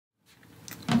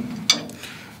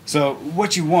So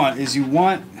what you want is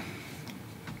again,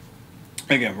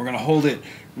 we're going to hold it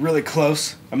really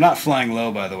close. I'm not flying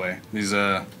low, by the way. These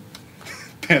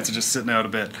pants are just sitting out a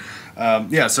bit.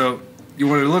 Yeah, so you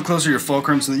want it a little closer to your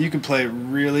fulcrum so that you can play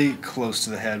really close to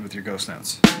the head with your ghost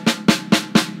notes.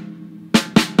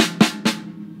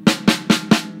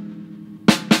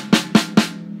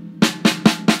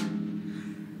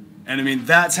 And I mean,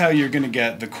 that's how you're going to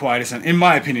get the quietest sound, in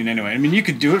my opinion anyway. I mean, you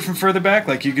could do it from further back,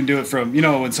 like you can do it from, you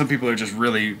know, when some people are just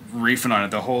really reefing on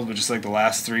it, they'll hold with just like the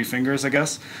last 3 fingers, I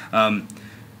guess.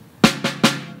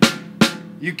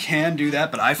 You can do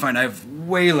that, but I find I have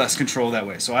way less control that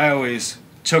way. So I always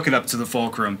choke it up to the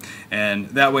fulcrum, and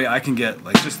that way I can get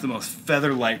like just the most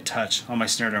feather light touch on my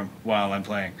snare drum while I'm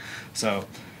playing. So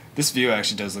this view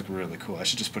actually does look really cool. I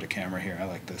should just put a camera here. I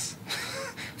like this.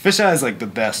 Fisheye is like the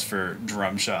best for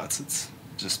drum shots. It's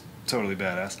just totally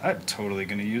badass. I'm totally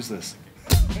gonna use this.